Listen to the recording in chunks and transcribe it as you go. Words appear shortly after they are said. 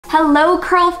Hello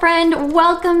curl friend,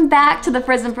 welcome back to the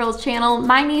Frizzandfrillzz channel.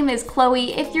 My name is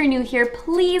Chloe. If you're new here,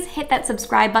 please hit that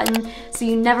subscribe button so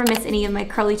you never miss any of my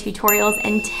curly tutorials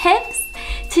and tips.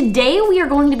 Today we are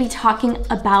going to be talking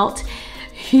about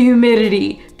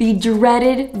humidity, the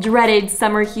dreaded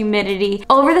summer humidity.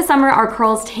 Over the summer, our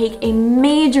curls take a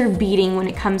major beating when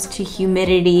it comes to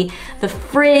humidity. The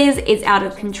frizz is out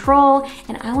of control,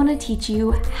 and I wanna teach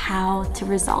you how to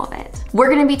resolve it. We're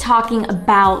gonna be talking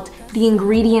about the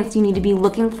ingredients you need to be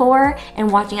looking for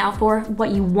and watching out for, what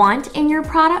you want in your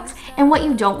products and what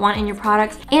you don't want in your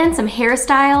products, and some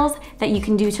hairstyles that you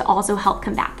can do to also help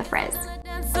combat the frizz.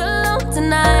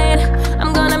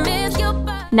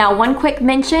 Now, one quick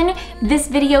mention, this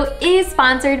video is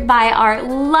sponsored by our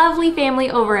lovely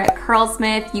family over at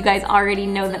Curlsmith. You guys already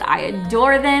know that I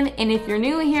adore them, and if you're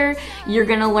new here, you're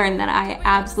gonna learn that I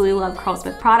absolutely love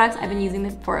Curlsmith products. I've been using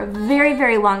them for a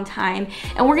very long time,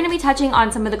 and we're gonna be touching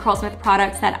on some of the Curlsmith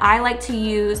products that I like to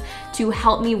use to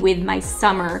help me with my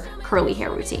summer curly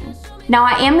hair routine. Now,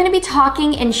 I am gonna be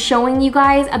talking and showing you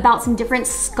guys about some different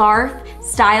scarf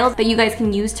styles that you guys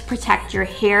can use to protect your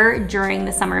hair during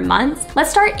the summer months. Let's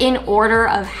start in order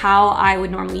of how I would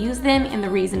normally use them and the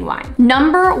reason why.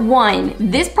 Number one,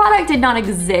 this product did not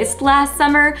exist last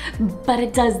summer, but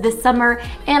it does this summer,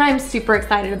 and I'm super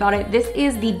excited about it. This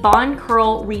is the Bond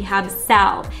Curl Rehab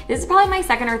Salve. This is probably my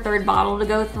second or third bottle to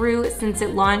go through since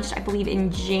it launched, I believe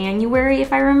in January,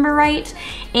 if I remember right.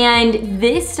 And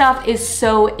this stuff is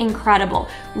so incredible.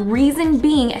 Reason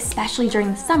being, especially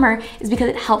during the summer, is because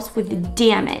it helps with the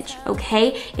damage,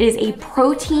 okay? It is a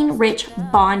protein-rich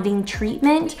bonding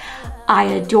treatment. I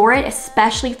adore it,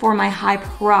 especially for my high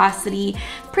porosity,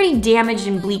 pretty damaged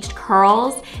and bleached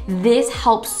curls. This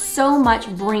helps so much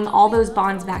bring all those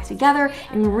bonds back together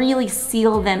and really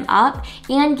seal them up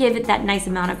and give it that nice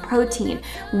amount of protein.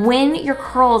 When your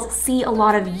curls see a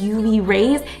lot of UV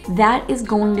rays, that is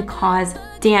going to cause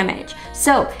damage.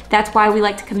 So that's why we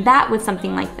like to combat with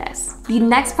something like this. The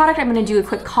next product I'm gonna do a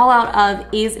quick call out of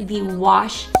is the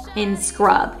Wash and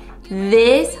Scrub.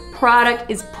 This product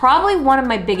is probably one of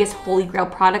my biggest holy grail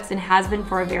products and has been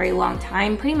for a very long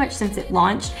time, pretty much since it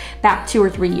launched back 2 or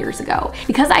 3 years ago.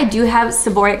 Because I do have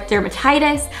seborrheic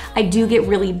dermatitis, I do get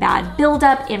really bad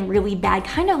buildup and really bad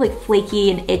kind of like flaky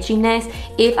and itchiness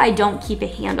if I don't keep a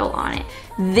handle on it.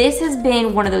 This has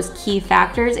been one of those key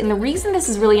factors, and the reason this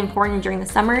is really important during the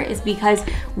summer is because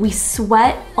we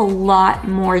sweat a lot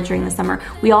more during the summer.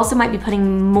 We also might be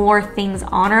putting more things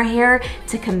on our hair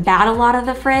to combat a lot of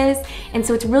the frizz, and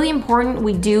so it's really important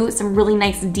we do some really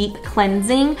nice deep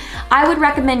cleansing. I would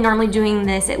recommend normally doing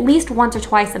this at least once or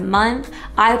twice a month.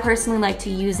 I personally like to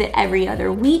use it every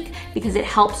other week because it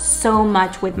helps so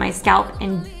much with my scalp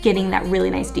and getting that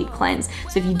really nice deep cleanse.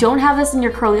 So if you don't have this in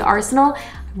your curly arsenal,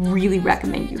 really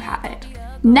recommend you have it.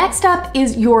 Next up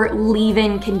is your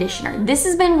leave-in conditioner. This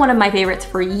has been one of my favorites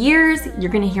for years.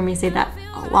 You're gonna hear me say that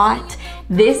a lot.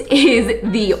 This is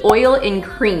the oil and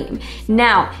cream.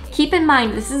 Now, keep in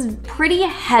mind, this is pretty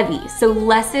heavy, so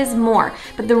less is more.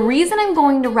 But the reason I'm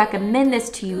going to recommend this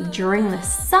to you during the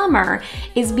summer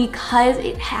is because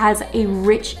it has a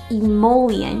rich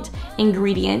emollient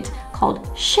ingredient called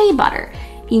shea butter.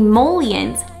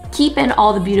 Emollients keep in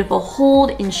all the beautiful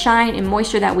hold and shine and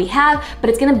moisture that we have, but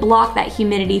it's gonna block that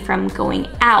humidity from going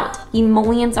out.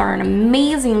 Emollients are an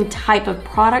amazing type of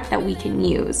product that we can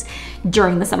use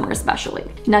during the summer especially.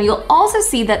 Now you'll also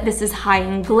see that this is high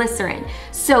in glycerin.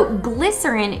 So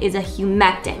glycerin is a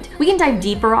humectant. We can dive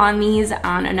deeper on these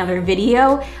on another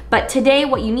video, but today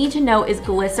what you need to know is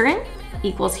glycerin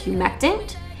equals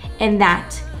humectant, and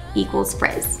that equals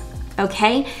frizz.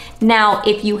 Okay, now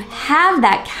if you have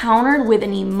that countered with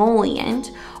an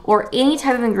emollient or any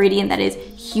type of ingredient that is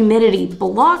humidity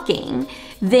blocking,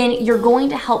 then you're going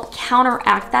to help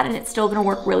counteract that, and it's still gonna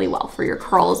work really well for your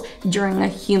curls during a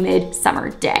humid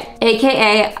summer day.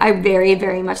 AKA, I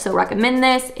very much so recommend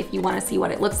this if you wanna see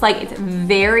what it looks like. It's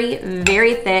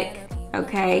very thick,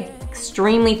 okay,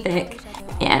 extremely thick,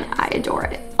 and I adore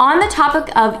it. On the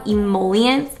topic of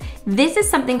emollients, this is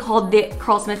something called the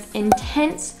Curlsmith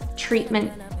Intense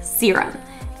Treatment Serum.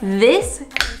 This,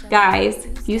 guys,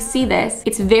 you see this,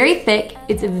 it's very thick,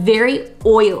 it's very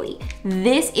oily.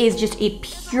 This is just a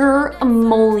pure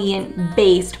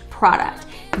emollient-based product.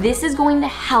 This is going to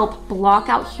help block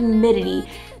out humidity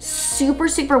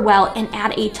super well and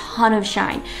add a ton of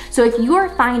shine. So if you are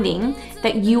finding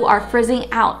that you are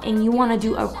frizzing out and you wanna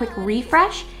do a quick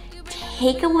refresh,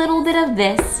 take a little bit of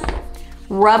this,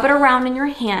 rub it around in your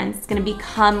hands. It's gonna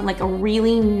become like a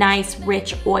really nice,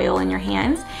 rich oil in your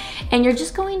hands. And you're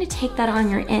just going to take that on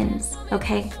your ends,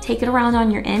 okay? Take it around on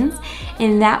your ends,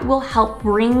 and that will help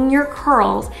bring your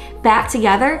curls back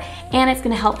together, and it's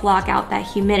gonna help block out that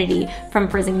humidity from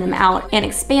frizzing them out and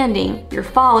expanding your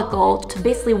follicle to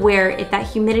basically where if that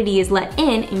humidity is let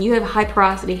in and you have high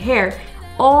porosity hair,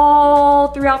 all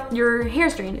throughout your hair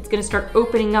strand, it's gonna start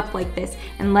opening up like this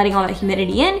and letting all that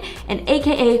humidity in, and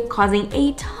AKA causing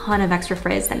a ton of extra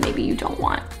frizz that maybe you don't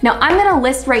want. Now I'm gonna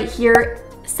list right here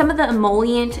some of the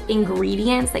emollient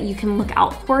ingredients that you can look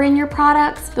out for in your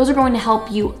products. Those are going to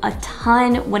help you a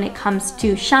ton when it comes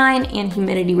to shine and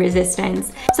humidity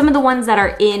resistance. Some of the ones that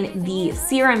are in the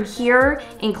serum here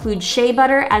include shea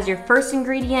butter as your first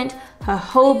ingredient,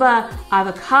 jojoba,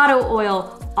 avocado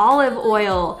oil, olive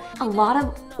oil. A lot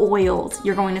of oils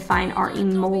you're going to find are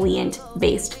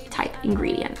emollient-based type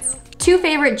ingredients. Two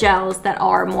favorite gels that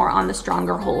are more on the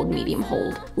stronger hold, medium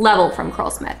hold level from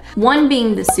Curlsmith. One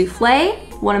being the Souffle,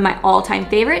 one of my all-time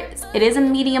favorites. It is a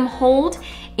medium hold,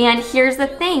 and here's the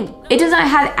thing. It does not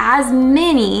have as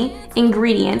many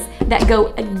ingredients that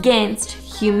go against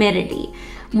humidity.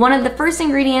 One of the first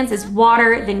ingredients is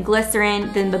water, then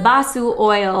glycerin, then babasu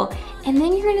oil, and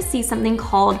then you're gonna see something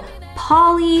called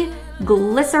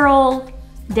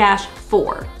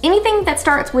polyglycerol-4. Anything that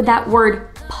starts with that word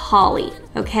poly,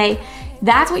 okay?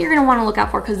 That's what you're gonna wanna look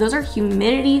out for, because those are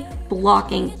humidity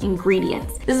blocking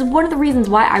ingredients. This is one of the reasons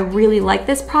why I really like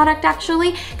this product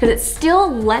actually, because it still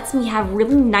lets me have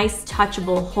really nice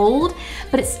touchable hold,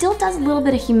 but it still does a little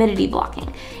bit of humidity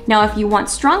blocking. Now, if you want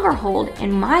stronger hold,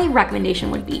 and my recommendation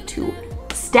would be to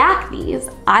stack these.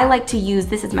 I like to use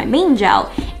this as my main gel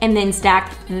and then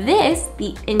stack this,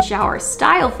 the In Shower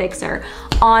Style Fixer,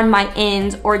 on my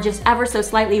ends, or just ever so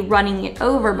slightly running it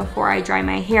over before I dry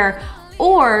my hair,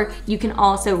 or you can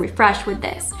also refresh with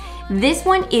this. This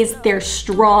one is their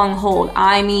strong hold.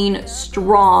 I mean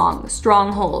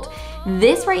strong hold.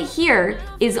 This right here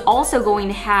is also going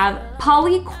to have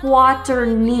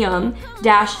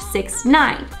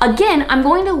polyquaternium-69. Again, I'm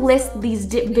going to list these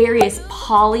various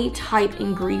poly type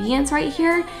ingredients right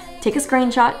here. Take a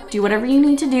screenshot, do whatever you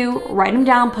need to do, write them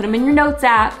down, put them in your notes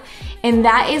app, and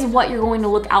that is what you're going to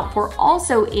look out for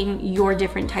also in your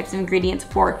different types of ingredients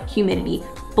for humidity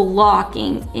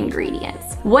blocking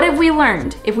ingredients. What have we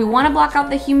learned? If we want to block out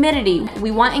the humidity,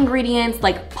 we want ingredients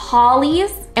like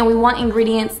polys, and we want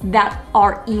ingredients that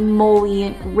are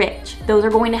emollient rich. Those are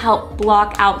going to help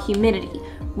block out humidity.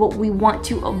 What we want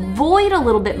to avoid a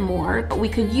little bit more, but we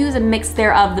could use a mix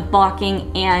there of the blocking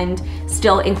and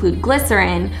still include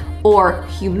glycerin or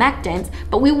humectants,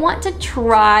 but we want to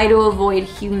try to avoid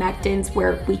humectants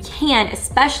where we can,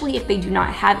 especially if they do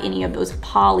not have any of those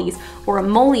polys or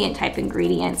emollient type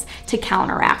ingredients to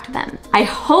counteract them. I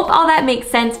hope all that makes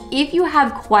sense. If you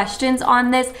have questions on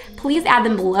this, please add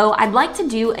them below. I'd like to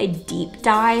do a deep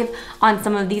dive on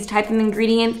some of these type of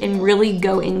ingredients and really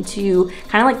go into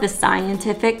kind of like the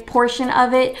scientific portion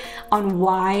of it on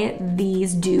why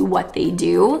these do what they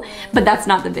do, but that's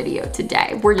not the video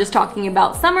today. We're just talking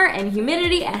about summer and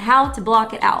humidity and how to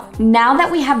block it out. Now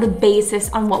that we have the basis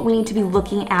on what we need to be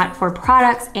looking at for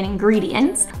products and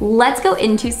ingredients, let's go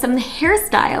into some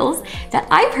hairstyles that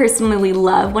I personally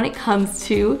love when it comes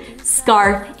to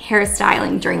scarf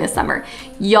hairstyling during the summer.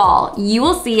 Y'all, you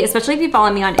will see, especially if you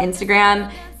follow me on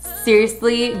Instagram,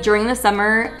 seriously, during the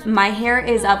summer, my hair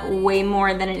is up way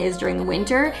more than it is during the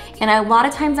winter, and a lot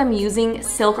of times I'm using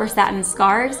silk or satin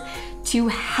scarves to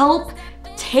help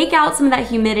take out some of that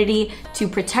humidity, to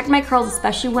protect my curls,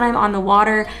 especially when I'm on the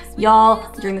water.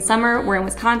 Y'all, during the summer, we're in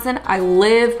Wisconsin. I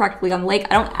live practically on the lake.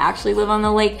 I don't actually live on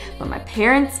the lake, but my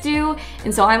parents do.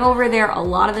 And so I'm over there a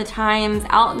lot of the times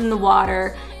out in the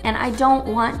water, and I don't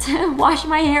want to wash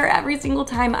my hair every single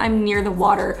time I'm near the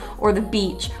water or the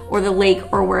beach or the lake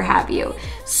or where have you.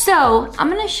 So I'm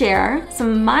gonna share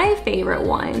some of my favorite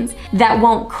ones that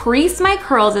won't crease my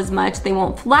curls as much, they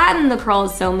won't flatten the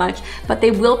curls so much, but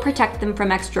they will protect them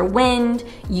from extra wind,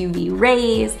 UV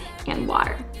rays, and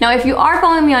water. Now, if you are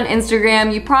following me on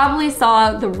Instagram, you probably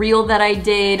saw the reel that I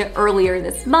did earlier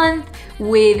this month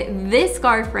with this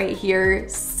scarf right here.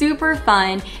 Super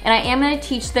fun, and I am gonna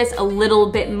teach this a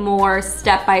little bit more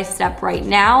step by step right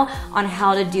now on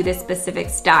how to do this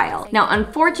specific style. Now,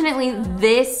 unfortunately,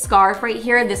 this scarf right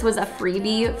here, this was a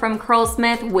freebie from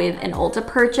Curlsmith with an Ulta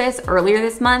purchase earlier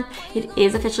this month. It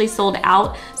is officially sold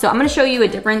out, so I'm gonna show you a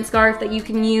different scarf that you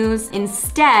can use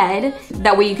instead.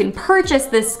 That way you can purchase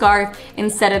this scarf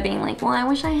instead of being like, well, I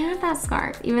wish I had that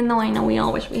scarf, even though I know we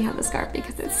all wish we had the scarf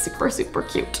because it's super, super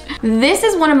cute. This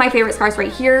is one of my favorite scarves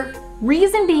right here.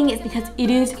 Reason being is because it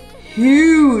is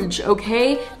huge,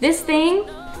 okay? This thing,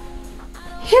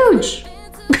 huge.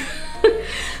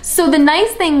 So the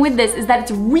nice thing with this is that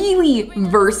it's really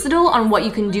versatile on what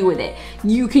you can do with it.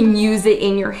 You can use it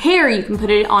in your hair, you can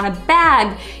put it on a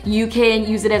bag, you can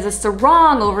use it as a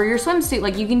sarong over your swimsuit.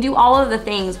 Like you can do all of the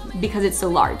things because it's so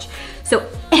large. So,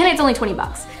 and it's only 20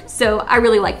 bucks. So I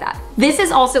really like that. This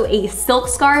is also a silk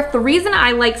scarf. The reason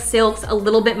I like silks a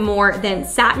little bit more than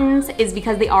satins is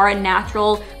because they are a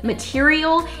natural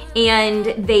material and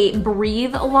they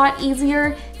breathe a lot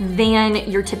easier than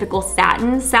your typical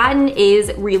satin. Satin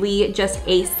is really just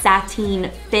a sateen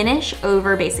finish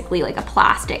over basically like a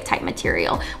plastic type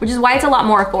material, which is why it's a lot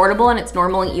more affordable and it's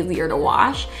normally easier to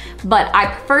wash. But I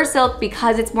prefer silk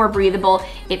because it's more breathable,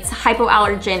 it's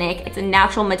hypoallergenic, it's a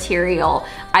natural material.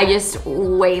 I just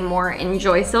way more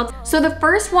enjoy silk. So the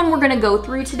first one we're gonna go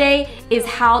through today is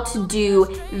how to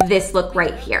do this look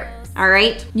right here, all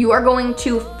right? You are going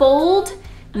to fold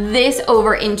this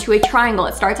over into a triangle.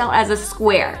 It starts out as a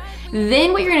square.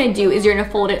 Then what you're gonna do is you're gonna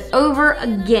fold it over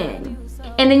again.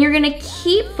 And then you're gonna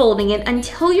keep folding it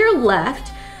until you're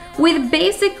left with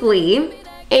basically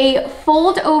a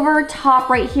fold over top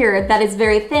right here that is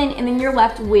very thin, and then you're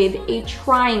left with a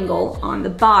triangle on the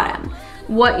bottom.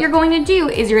 What you're going to do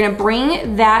is you're gonna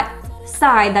bring that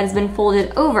side that has been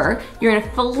folded over, you're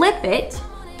gonna flip it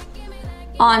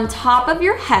on top of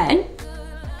your head,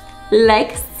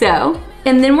 like so.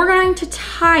 And then we're going to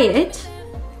tie it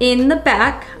in the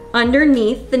back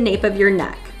underneath the nape of your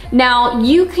neck. Now,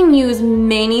 you can use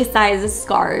many sizes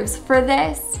scarves for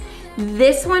this.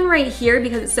 This one right here,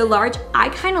 because it's so large, I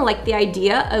kind of like the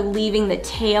idea of leaving the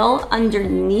tail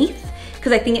underneath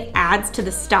because I think it adds to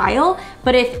the style.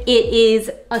 But if it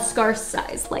is a scarf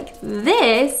size like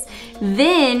this,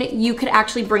 then you could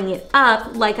actually bring it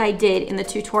up like I did in the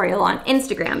tutorial on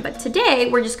Instagram. But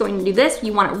today we're just going to do this.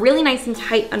 You want it really nice and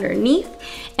tight underneath.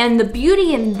 And the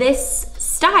beauty in this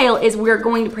style is we're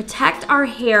going to protect our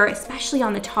hair, especially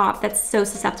on the top that's so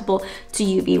susceptible to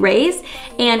UV rays.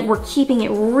 And we're keeping it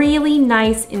really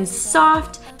nice and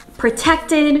soft,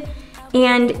 protected,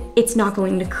 and it's not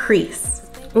going to crease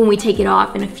when we take it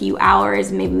off in a few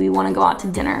hours. Maybe we want to go out to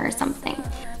dinner or something.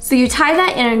 So you tie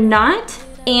that in a knot,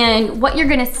 and what you're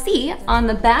gonna see on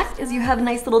the back is you have a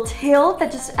nice little tail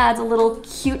that just adds a little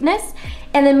cuteness,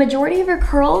 and the majority of your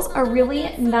curls are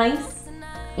really nice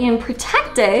and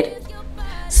protected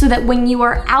so that when you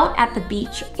are out at the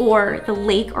beach or the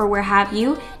lake or where have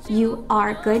you, you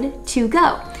are good to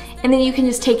go. And then you can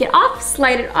just take it off,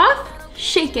 slide it off,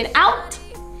 shake it out,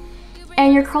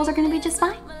 and your curls are gonna be just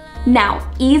fine.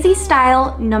 Now, easy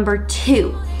style number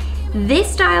 2.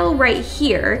 This style right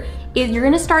here is you're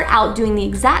gonna start out doing the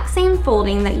exact same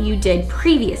folding that you did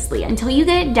previously until you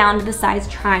get it down to the size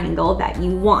triangle that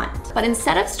you want. But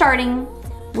instead of starting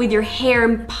with your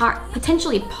hair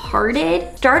potentially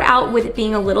parted, start out with it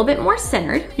being a little bit more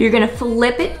centered. You're gonna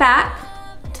flip it back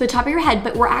to the top of your head,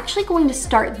 but we're actually going to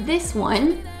start this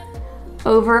one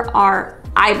over our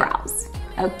eyebrows,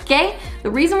 okay?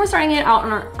 The reason we're starting it out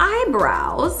on our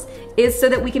eyebrows is so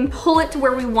that we can pull it to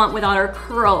where we want without our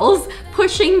curls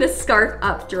pushing the scarf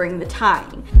up during the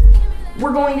tying.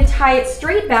 We're going to tie it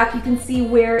straight back. You can see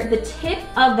where the tip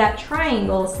of that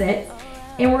triangle sits,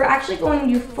 and we're actually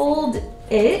going to fold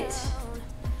it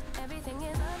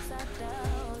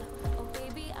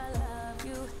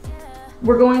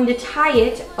we're going to tie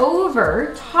it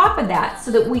over top of that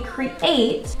so that we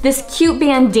create this cute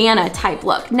bandana type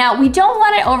look. Now, we don't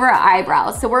want it over our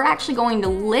eyebrows, so we're actually going to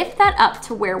lift that up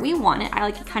to where we want it. I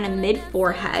like it kind of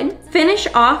mid-forehead. Finish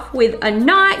off with a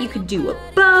knot. You could do a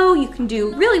bow. You can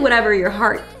do really whatever your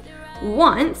heart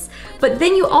wants. But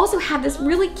then you also have this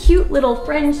really cute little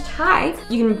fringe tie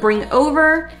you can bring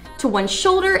over to one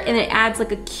shoulder, and it adds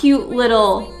like a cute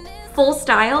little full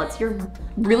style. It's your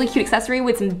really cute accessory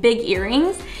with some big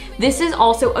earrings. This is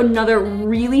also another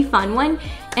really fun one.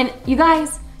 And you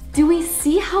guys, do we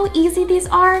see how easy these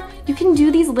are? You can do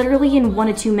these literally in 1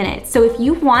 to 2 minutes. So if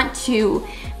you want to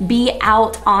be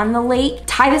out on the lake,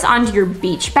 tie this onto your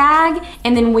beach bag,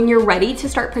 and then when you're ready to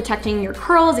start protecting your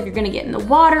curls, if you're gonna get in the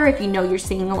water, if you know you're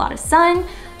seeing a lot of sun,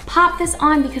 pop this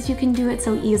on because you can do it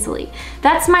so easily.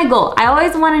 That's my goal. I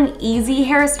always want an easy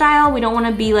hairstyle. We don't want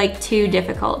to be like too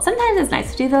difficult. Sometimes it's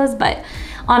nice to do those, but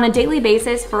on a daily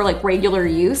basis for like regular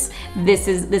use, this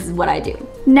is what I do.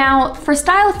 Now for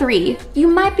style 3, you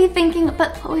might be thinking,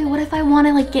 but Chloe, what if I want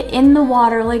to like get in the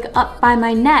water like up by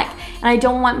my neck and I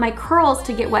don't want my curls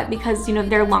to get wet because you know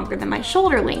they're longer than my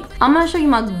shoulder length? I'm gonna show you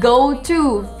my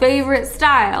go-to favorite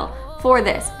style for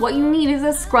this. What you need is a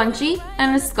scrunchie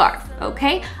and a scarf,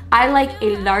 okay? I like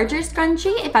a larger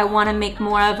scrunchie if I wanna make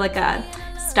more of like a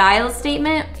style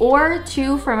statement, or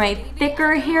 2 for my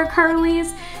thicker hair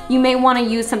curlies. You may wanna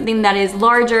use something that is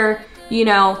larger you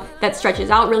know, that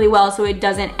stretches out really well so it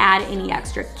doesn't add any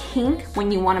extra kink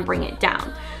when you want to bring it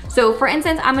down. So for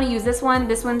instance, I'm going to use this one.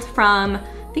 This one's from,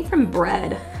 I think from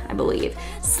Bread, I believe.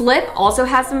 Slip also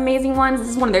has some amazing ones. This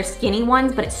is one of their skinny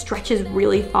ones, but it stretches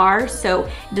really far, so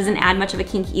it doesn't add much of a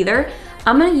kink either.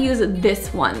 I'm gonna use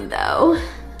this one though.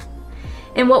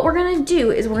 And what we're gonna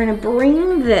do is we're gonna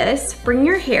bring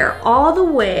your hair all the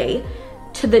way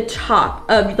to the top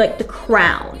of like the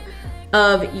crown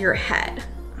of your head.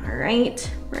 All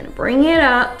right, we're gonna bring it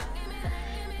up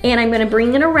and I'm gonna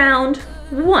bring it around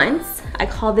once. I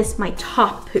call this my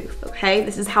top poof, okay?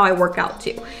 This is how I work out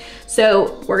too.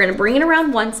 So we're gonna bring it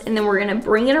around once and then we're gonna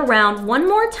bring it around one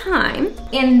more time.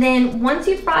 And then once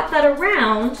you've brought that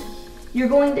around, you're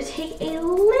going to take a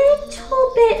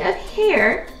little bit of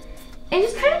hair and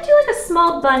just kind of do like a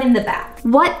small bun in the back.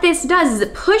 What this does is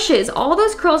it pushes all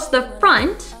those curls to the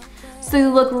front so you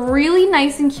look really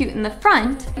nice and cute in the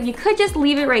front. You could just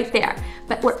leave it right there.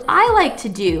 But what I like to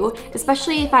do,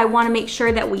 especially if I want to make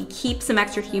sure that we keep some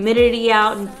extra humidity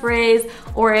out and frizz,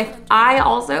 or if I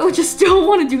also just don't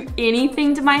want to do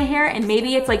anything to my hair and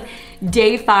maybe it's like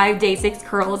day 5, day 6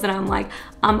 curls and I'm like,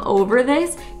 I'm over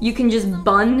this, you can just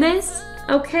bun this,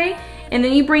 okay? And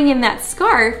then you bring in that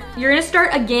scarf. You're gonna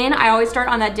start again, I always start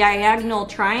on that diagonal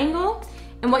triangle.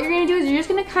 And what you're gonna do is you're just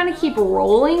gonna kind of keep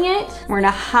rolling it. We're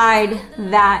gonna hide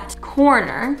that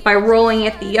corner by rolling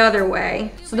it the other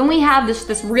way. So then we have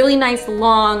this really nice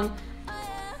long,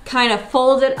 kind of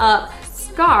folded up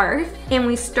scarf. And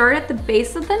we start at the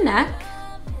base of the neck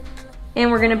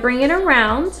and we're gonna bring it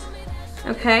around,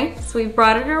 okay? So we've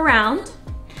brought it around.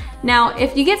 Now,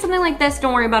 if you get something like this,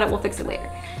 don't worry about it, we'll fix it later.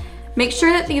 Make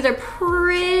sure that these are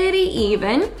pretty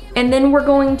even, and then we're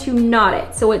going to knot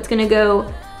it. So it's gonna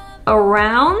go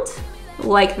around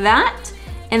like that,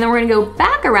 and then we're gonna go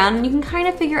back around, and you can kind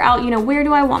of figure out, you know, where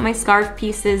do I want my scarf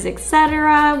pieces,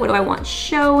 etc. What do I want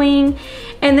showing?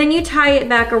 And then you tie it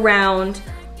back around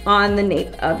on the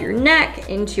nape of your neck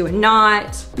into a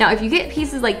knot. Now, if you get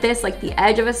pieces like this, like the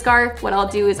edge of a scarf, what I'll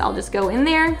do is I'll just go in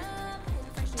there,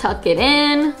 tuck it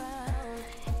in,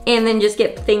 and then just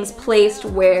get things placed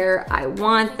where I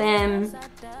want them.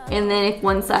 And then if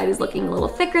one side is looking a little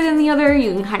thicker than the other,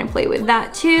 you can kind of play with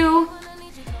that too.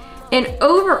 And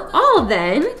overall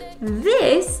then,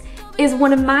 this is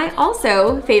one of my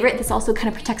also favorite. This also kind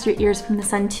of protects your ears from the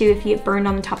sun too if you get burned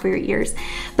on the top of your ears.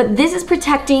 But this is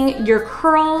protecting your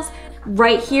curls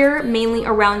right here, mainly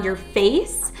around your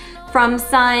face, from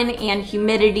sun and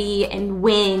humidity and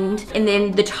wind. And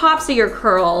then the tops of your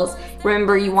curls,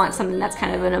 remember you want something that's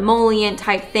kind of an emollient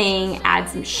type thing, add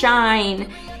some shine.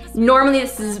 Normally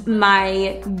this is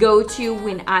my go-to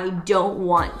when I don't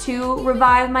want to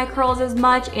revive my curls as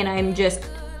much and I'm just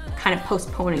kind of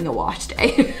postponing a wash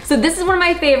day. So this is one of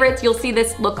my favorites. You'll see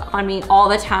this look on me all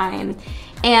the time.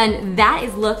 And that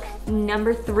is look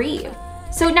number 3.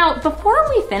 So now before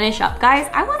we finish up, guys,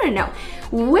 I want to know,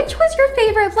 which was your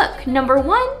favorite look? Number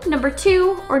 1, number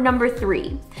 2, or number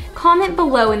 3? Comment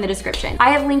below in the description. I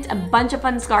have linked a bunch of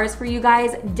fun scarves for you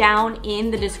guys down in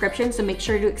the description, so make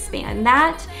sure to expand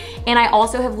that. And I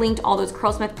also have linked all those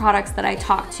Curlsmith products that I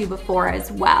talked to before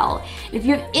as well. If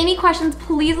you have any questions,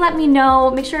 please let me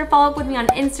know. Make sure to follow up with me on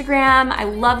Instagram. I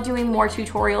love doing more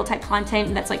tutorial type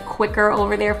content that's like quicker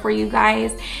over there for you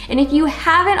guys. And if you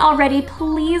haven't already,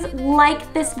 please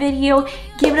like this video,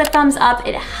 give it a thumbs up.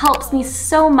 It helps me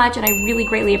so much and I really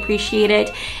greatly appreciate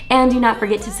it. And do not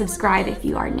forget to subscribe if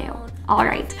you are new. All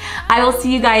right, I will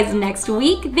see you guys next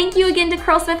week. Thank you again to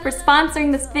Curlsmith for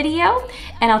sponsoring this video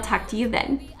and I'll talk to you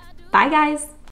then. Bye guys.